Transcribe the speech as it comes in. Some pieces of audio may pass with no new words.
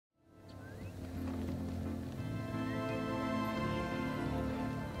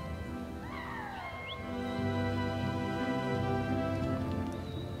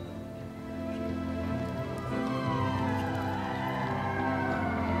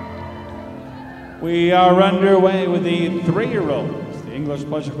We are underway with the 3-year-olds, the English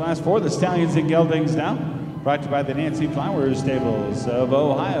pleasure class for the Stallions and Geldings now. Brought to you by the Nancy Flowers Stables of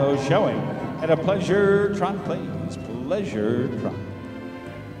Ohio, showing at a pleasure trot, please. Pleasure trot.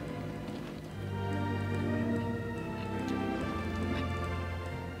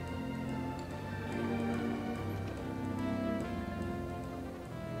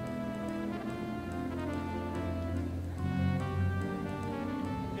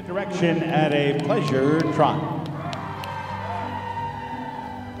 Direction at a pleasure trot.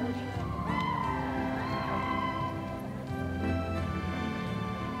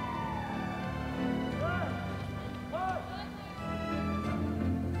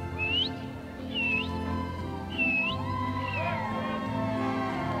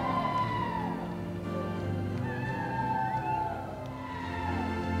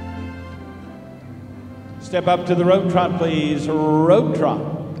 Step up to the road trot, please. Road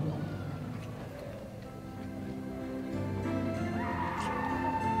trot.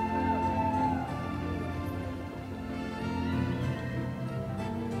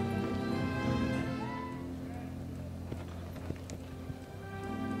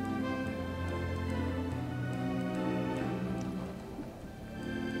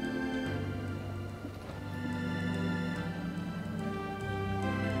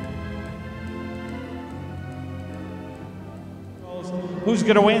 Who's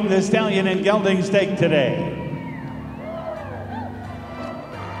going to win the Stallion and Gelding stake today?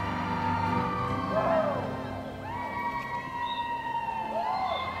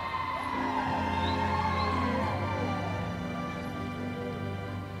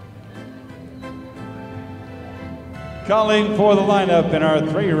 Calling for the lineup in our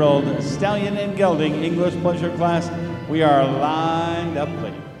 3-year-old Stallion and Gelding English pleasure class. We are lined up,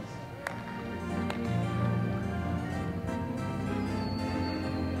 please.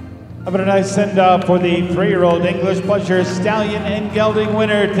 How about a nice send-off for the 3-year-old English pleasure Stallion and Gelding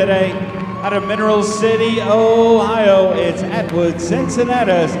winner today out of Mineral City, Ohio. It's ATWOOD,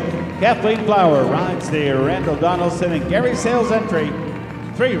 CINCINNATUS. Kathleen Flower rides the Randall Donaldson and Gary Sales entry,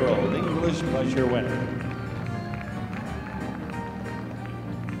 3-year-old English pleasure winner.